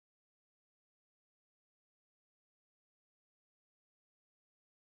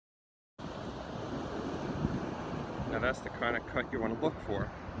that's the kind of cut you want to look for.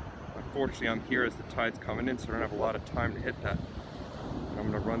 Unfortunately, I'm here as the tide's coming in, so I don't have a lot of time to hit that. I'm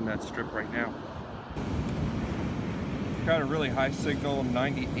going to run that strip right now. Got a really high signal,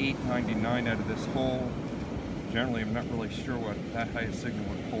 98, 99 out of this hole. Generally, I'm not really sure what that high a signal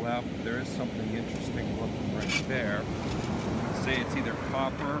would pull out, but there is something interesting looking right there. I'd say it's either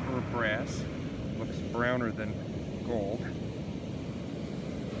copper or brass. It looks browner than gold.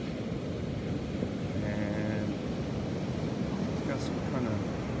 And it's got some kind of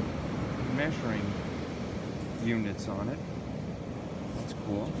measuring units on it. That's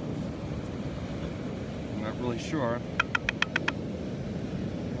cool. I'm not really sure.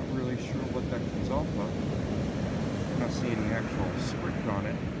 Not really sure what that comes off of. I don't see any actual script on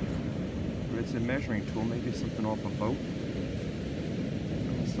it, but it's a measuring tool, maybe something off a boat.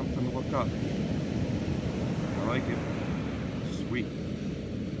 Something to look up. I like it. Sweet.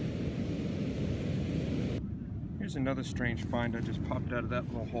 Here's another strange find I just popped out of that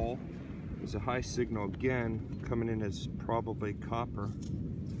little hole. There's a high signal again, coming in as probably copper.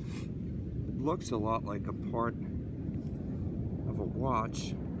 It looks a lot like a part of a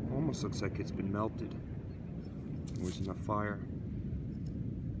watch. Almost looks like it's been melted. It was in a fire.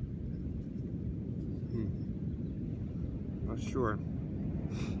 Not sure.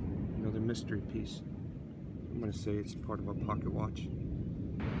 Another mystery piece. I'm going to say it's part of a pocket watch.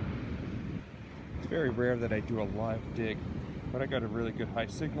 It's very rare that I do a live dig, but I got a really good high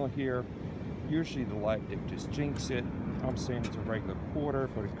signal here. Usually the live dig just jinx it. I'm saying it's a regular quarter,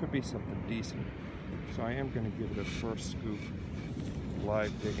 but it could be something decent. So I am going to give it a first scoop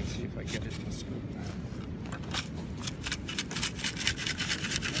live dig and see if I get it in the scoop.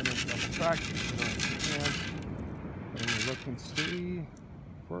 Practice it on the hand. Let me look and see.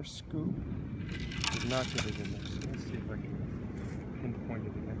 First scoop. Did not get it in there. So let's see if I can pinpoint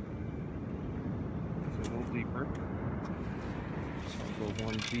it again. It's a little deeper. So I'll go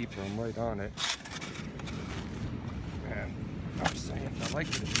one deeper. I'm right on it. And I'm saying I like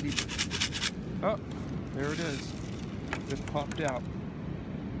it deeper. Oh, there it is. Just popped out.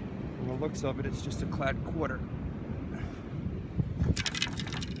 From the looks of it, it's just a clad quarter.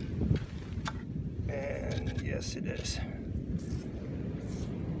 Yes, it is.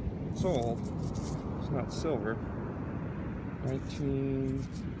 It's old. It's not silver.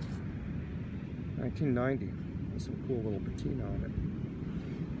 1990. There's some cool little patina on it.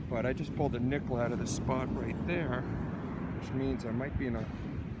 But I just pulled a nickel out of the spot right there, which means I might be in a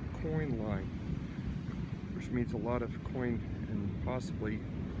coin line, which means a lot of coin and possibly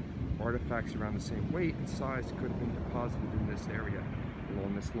artifacts around the same weight and size could have been deposited in this area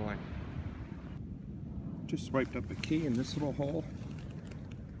along this line. Just swiped up a key in this little hole.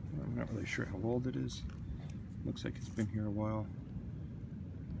 I'm not really sure how old it is. Looks like it's been here a while.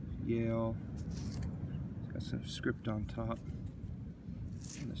 Yale. It's got some script on top.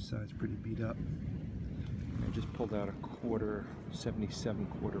 And this side's pretty beat up. I just pulled out a quarter, 77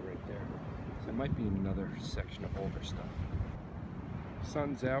 quarter right there. So it might be another section of older stuff.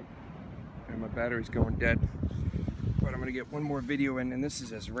 Sun's out and my battery's going dead. But I'm going to get one more video in, and this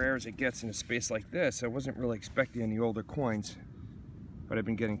is as rare as it gets in a space like this. I wasn't really expecting any older coins, but I've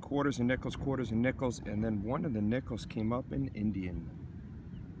been getting quarters and nickels, and then one of the nickels came up in Indian.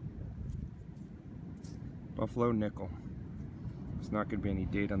 Buffalo nickel. There's not going to be any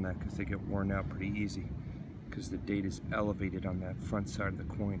date on that because they get worn out pretty easy, because the date is elevated on that front side of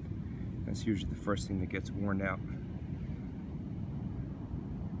the coin. That's usually the first thing that gets worn out.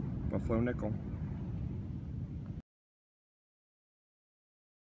 Buffalo nickel.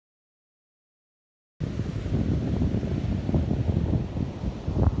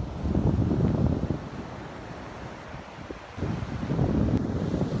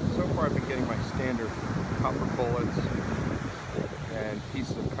 I've been getting my standard copper bullets and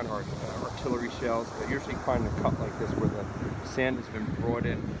pieces of kind of artillery shells. I usually find a cut like this where the sand has been brought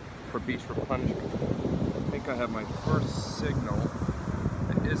in for beach replenishment. I think I have my first signal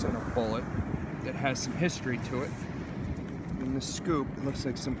that isn't a bullet, that has some history to it. In the scoop, it looks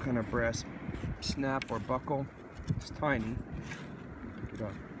like some kind of brass snap or buckle. It's tiny. Pick it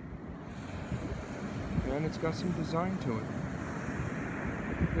up. And it's got some design to it.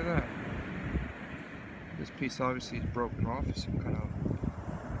 Look at that. This piece obviously is broken off. It's some kind of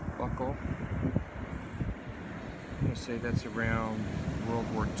buckle. I'm going to say that's around World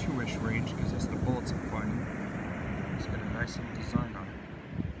War II-ish range because that's the bullets I'm finding. It's got a nice little design on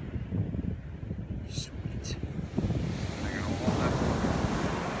it. Sweet. I'm going to hold that.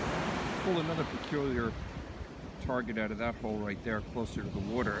 Pull another peculiar target out of that hole right there, closer to the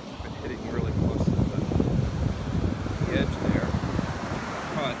water. I've been hitting really close to the edge there.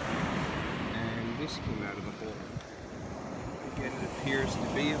 Cut, and this came out of the hole. again, it appears to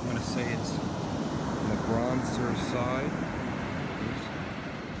be. I'm going to say it's on the bronzer side.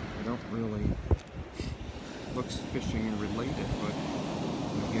 I don't really, looks fishing related, but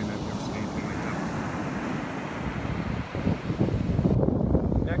again, I've never seen anything like that.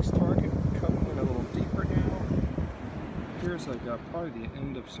 Next target, coming in a little deeper now. Appears like probably the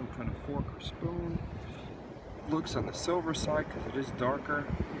end of some kind of fork or spoon. Looks on the silver side because it is darker.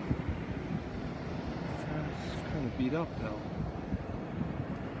 It's kind of beat up though.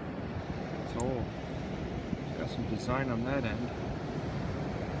 It's old. It's got some design on that end.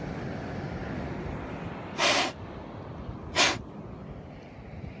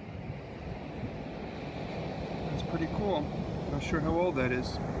 That's pretty cool. Not sure how old that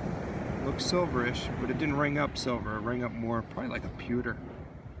is. It looks silverish, but it didn't ring up silver. It rang up more, probably like a pewter.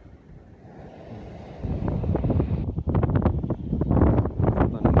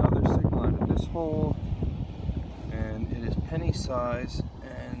 Hole, and it is penny size,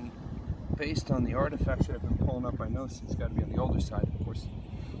 and based on the artifacts that I've been pulling up, I know it's got to be on the older side. Of course,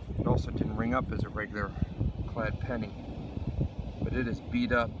 it also didn't ring up as a regular clad penny, but it is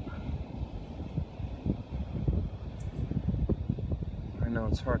beat up. I know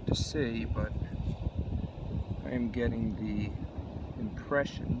it's hard to see, but I am getting the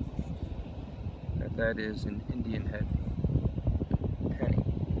impression that that is an Indian head penny.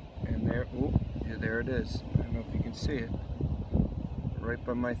 There, oh, yeah, there it is. I don't know if you can see it. Right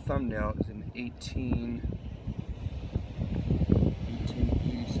by my thumbnail is an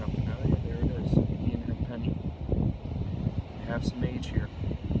 1880 something. Oh yeah, there it is. Indian head penny. I have some age here.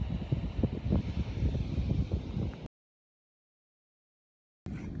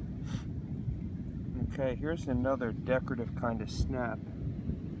 Okay, here's another decorative kind of snap.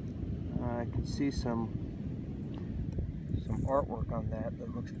 I can see some artwork on that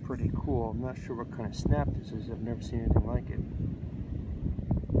looks pretty cool. I'm not sure what kind of snap this is. I've never seen anything like it.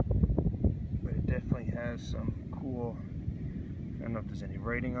 But it definitely has some cool, I don't know if there's any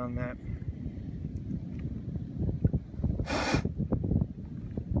writing on that.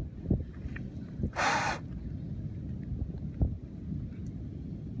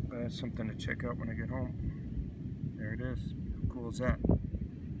 But that's something to check out when I get home. There it is. How cool is that?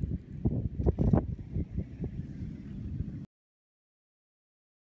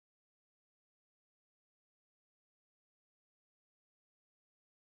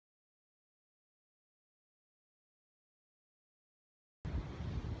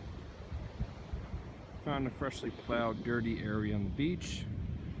 Found a freshly plowed, dirty area on the beach.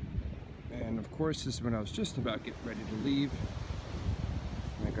 And of course, this is when I was just about getting ready to leave.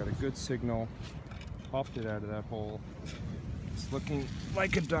 And I got a good signal, popped it out of that hole. It's looking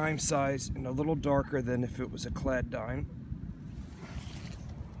like a dime size and a little darker than if it was a clad dime.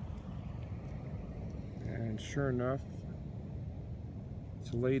 And sure enough, it's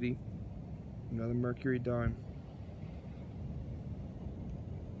a lady, another mercury dime.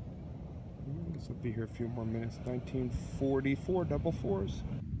 This will be here a few more minutes. 1944 double fours.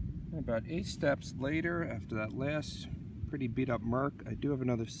 About 8 steps later, after that last pretty beat up mark, I do have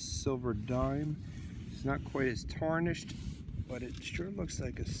another silver dime. It's not quite as tarnished, but it sure looks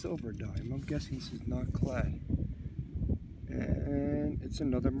like a silver dime. I'm guessing this is not clad. And it's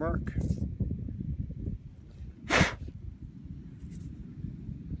another mark.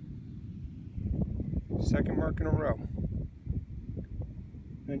 Second mark in a row.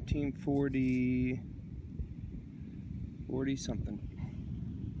 1940 something.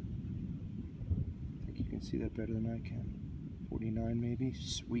 I think you can see that better than I can. 49 maybe.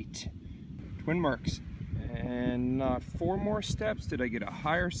 Sweet. Twin marks. And not 4 more steps did I get a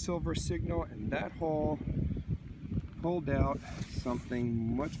higher silver signal, and that hole pulled out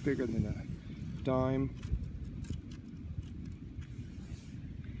something much bigger than a dime.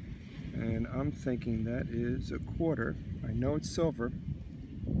 And I'm thinking that is a quarter. I know it's silver,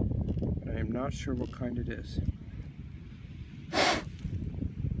 but I am not sure what kind it is.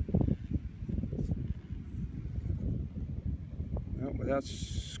 Well, without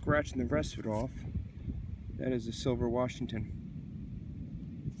scratching the rest of it off, that is a silver Washington.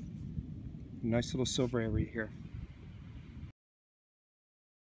 Nice little silver area here.